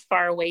lived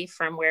far away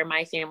from where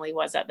my family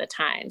was at the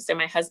time. So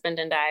my husband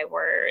and I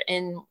were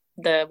in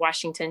the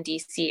Washington,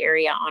 D.C.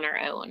 area on our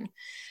own.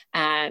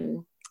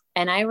 And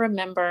I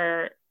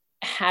remember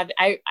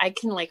I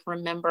can like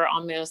remember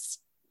almost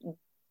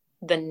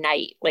the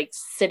night, like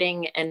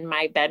sitting in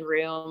my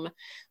bedroom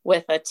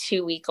with a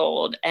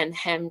 2-week-old and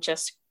him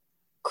just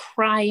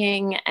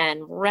crying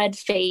and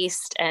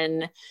red-faced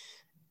and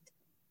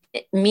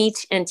me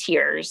in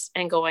tears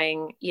and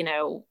going,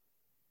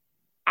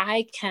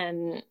 I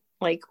can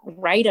like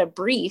write a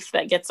brief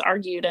that gets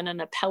argued in an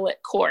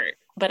appellate court,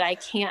 but I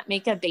can't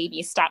make a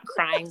baby stop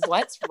crying.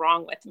 What's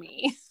wrong with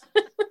me?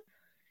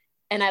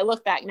 And I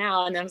look back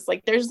now and I was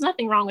like, there's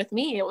nothing wrong with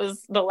me. It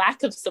was the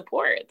lack of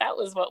support. That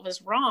was what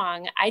was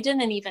wrong. I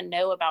didn't even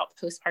know about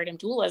postpartum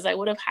doulas. I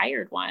would have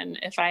hired one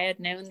if I had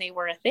known they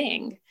were a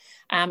thing.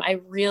 I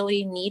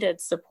really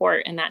needed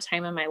support in that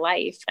time of my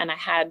life, and I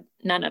had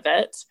none of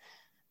it.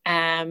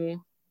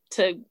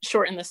 To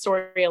shorten the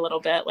story a little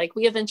bit, like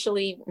we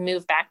eventually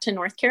moved back to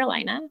North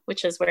Carolina,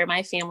 which is where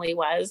my family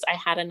was. I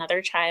had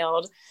another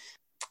child.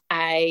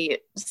 I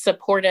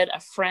supported a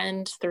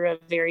friend through a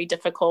very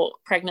difficult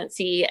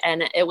pregnancy.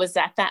 And it was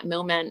at that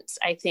moment,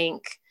 I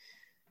think,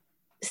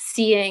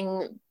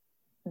 seeing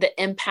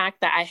the impact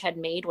that I had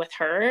made with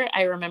her.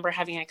 I remember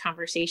having a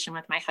conversation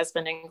with my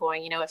husband and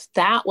going, if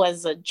that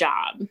was a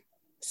job,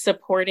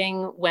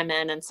 supporting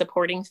women and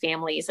supporting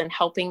families and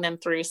helping them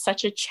through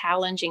such a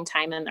challenging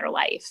time in their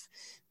life,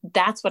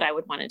 that's what I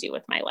would want to do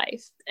with my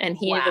life. And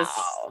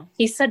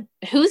he said,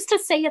 who's to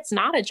say it's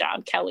not a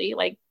job, Kelly?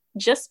 Like,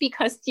 just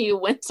because you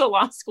went to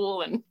law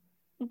school and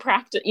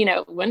practice,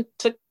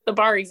 took the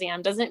bar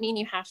exam doesn't mean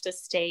you have to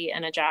stay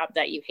in a job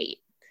that you hate.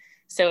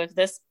 So if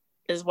this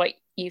is what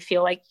you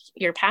feel like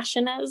your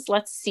passion is,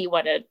 let's see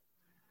what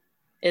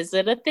is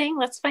it a thing?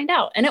 Let's find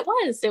out. And it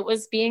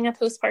was being a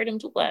postpartum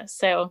doula.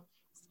 So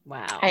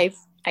wow. I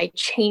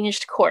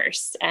changed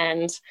course,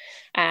 and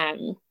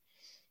I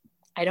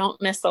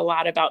don't miss a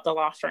lot about the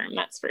law firm.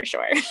 That's for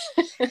sure.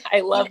 I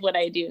love what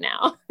I do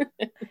now.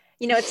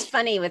 It's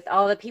funny with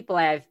all the people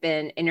I've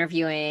been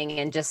interviewing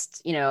and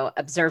just,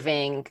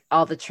 observing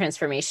all the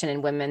transformation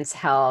in women's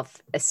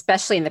health,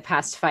 especially in the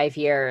past 5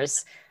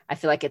 years. I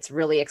feel like it's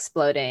really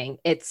exploding.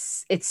 It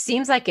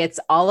seems like it's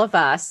all of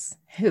us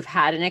who've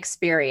had an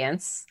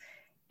experience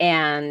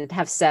and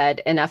have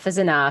said enough is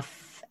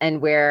enough.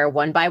 And we're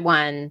one by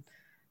one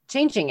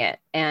changing it.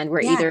 And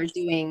we're either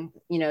doing,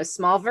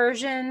 small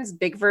versions,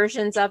 big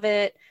versions of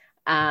it.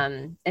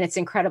 And it's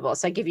incredible.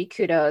 So I give you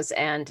kudos.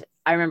 And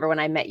I remember when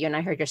I met you and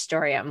I heard your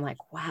story, I'm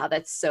like, wow,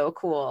 that's so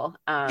cool.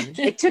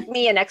 It took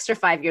me an extra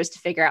 5 years to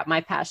figure out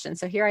my passion.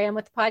 So here I am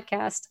with the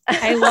podcast.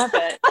 I love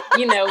it.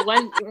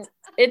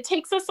 It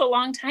takes us a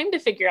long time to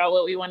figure out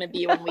what we want to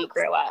be when we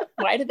grow up.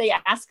 Why did they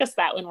ask us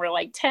that when we're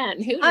like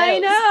 10? Who knows? I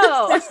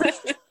know.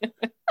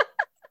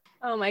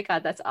 Oh my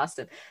God, that's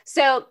awesome.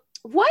 So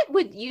What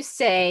would you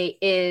say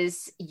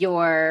is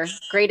your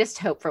greatest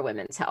hope for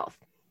women's health?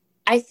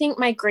 I think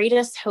my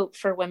greatest hope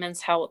for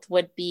women's health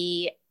would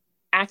be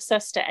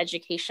access to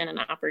education and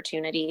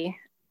opportunity.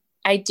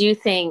 I do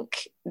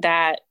think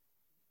that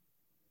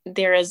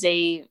there is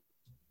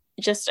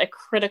just a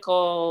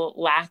critical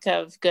lack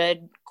of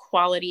good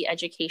quality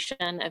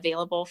education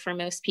available for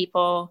most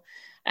people.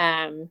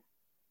 And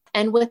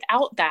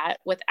without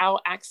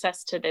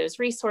access to those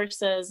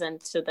resources and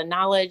to the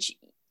knowledge,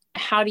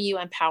 how do you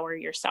empower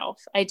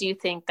yourself? I do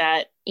think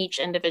that each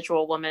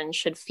individual woman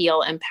should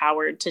feel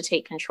empowered to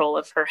take control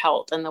of her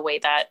health in the way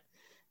that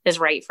is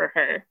right for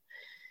her.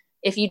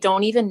 If you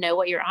don't even know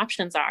what your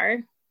options are,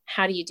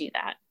 how do you do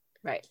that?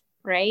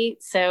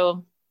 Right.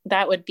 So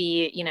that would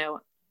be,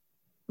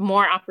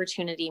 more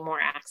opportunity, more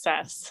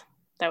access.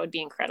 That would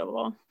be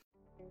incredible.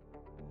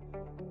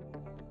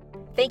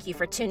 Thank you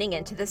for tuning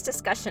in to this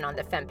discussion on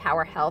the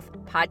FemPower Health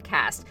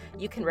podcast.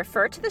 You can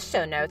refer to the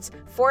show notes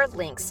for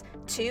links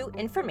to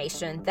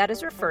information that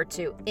is referred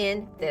to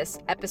in this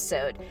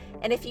episode.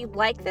 And if you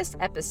like this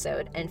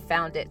episode and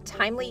found it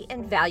timely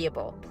and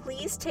valuable,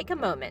 please take a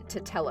moment to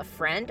tell a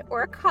friend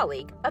or a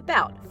colleague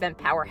about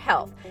FemPower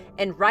Health.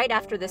 And right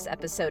after this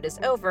episode is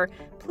over,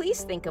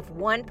 please think of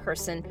one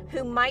person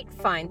who might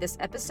find this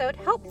episode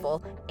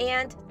helpful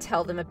and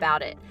tell them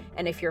about it.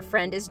 And if your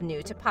friend is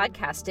new to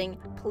podcasting,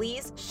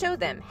 please show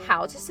them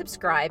how to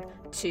subscribe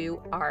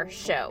to our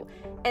show.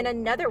 And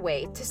another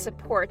way to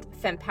support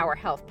FemPower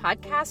Health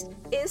Podcast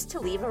is to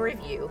leave a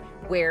review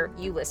where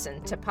you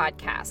listen to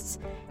podcasts.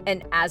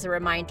 And as a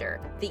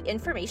reminder, the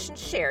information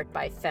shared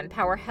by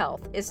FemPower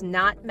Health is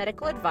not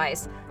medical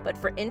advice, but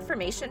for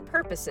information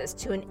purposes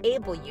to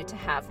enable you to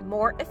have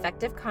more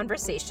effective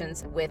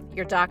conversations with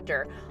your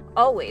doctor.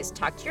 Always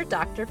talk to your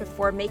doctor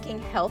before making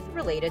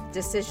health-related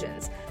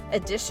decisions.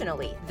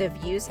 Additionally, the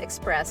views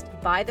expressed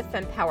by the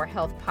FemPower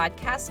Health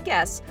podcast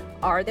guests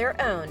are their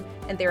own,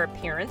 and their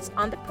appearance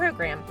on the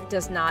program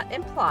does not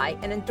imply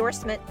an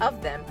endorsement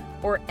of them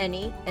or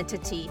any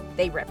entity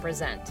they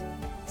represent.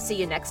 See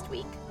you next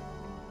week.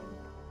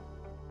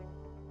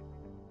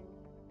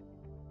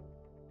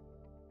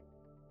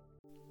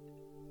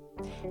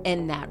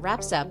 And that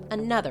wraps up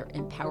another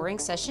empowering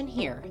session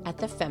here at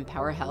the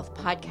FemPower Health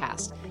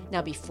Podcast.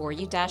 Now, before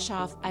you dash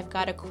off, I've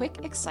got a quick,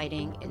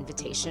 exciting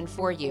invitation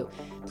for you.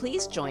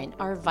 Please join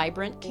our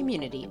vibrant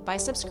community by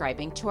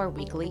subscribing to our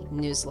weekly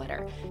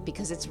newsletter,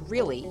 because it's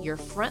really your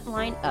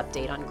frontline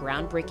update on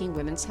groundbreaking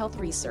women's health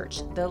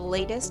research, the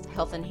latest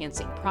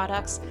health-enhancing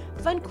products,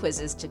 fun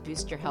quizzes to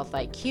boost your health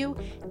IQ,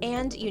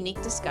 and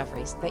unique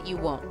discoveries that you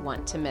won't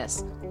want to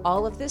miss.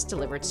 All of this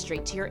delivered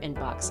straight to your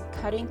inbox,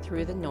 cutting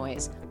through the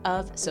noise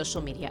of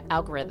social media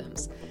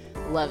algorithms.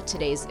 Love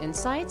today's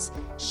insights?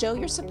 Show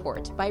your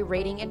support by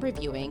rating and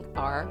reviewing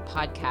our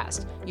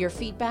podcast. Your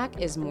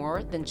feedback is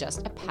more than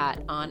just a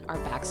pat on our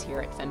backs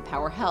here at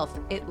FemPower Health.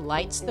 It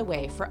lights the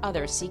way for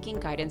others seeking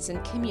guidance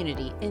and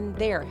community in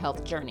their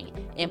health journey,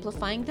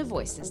 amplifying the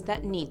voices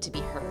that need to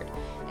be heard.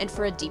 And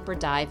for a deeper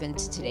dive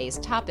into today's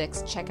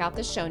topics, check out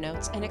the show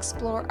notes and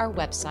explore our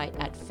website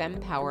at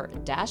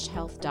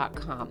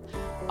fempower-health.com.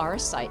 Our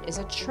site is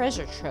a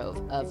treasure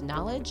trove of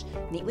knowledge,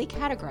 neatly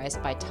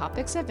categorized by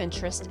topics of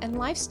interest and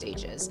life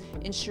stages,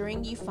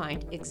 ensuring you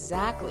find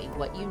exactly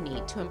what you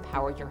need to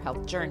empower your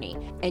health journey.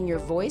 And your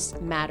voice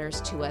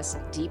matters to us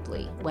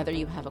deeply. Whether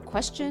you have a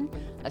question,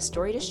 a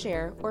story to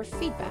share, or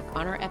feedback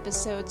on our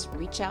episodes,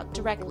 reach out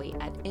directly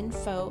at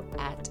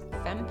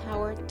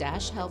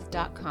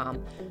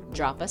info@fempower-health.com.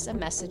 Drop us a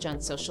message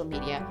on social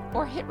media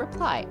or hit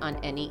reply on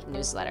any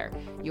newsletter.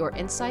 Your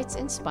insights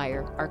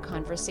inspire our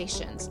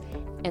conversations.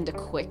 And a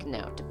quick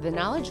note, the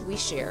knowledge we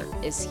share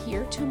is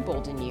here to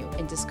embolden you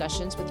in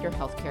discussions with your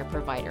healthcare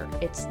provider.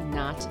 It's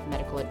not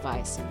medical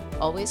advice.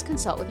 Always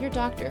consult with your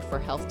doctor for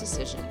health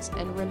decisions.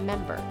 And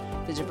remember,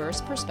 the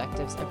diverse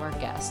perspectives of our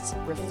guests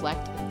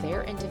reflect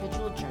their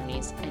individual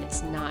journeys, and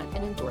it's not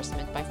an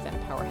endorsement by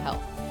FemPower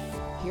Health.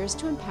 Here's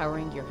to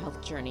empowering your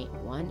health journey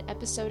one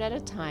episode at a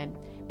time,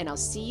 and I'll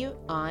see you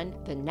on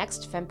the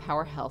next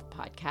FemPower Health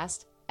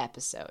podcast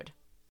episode.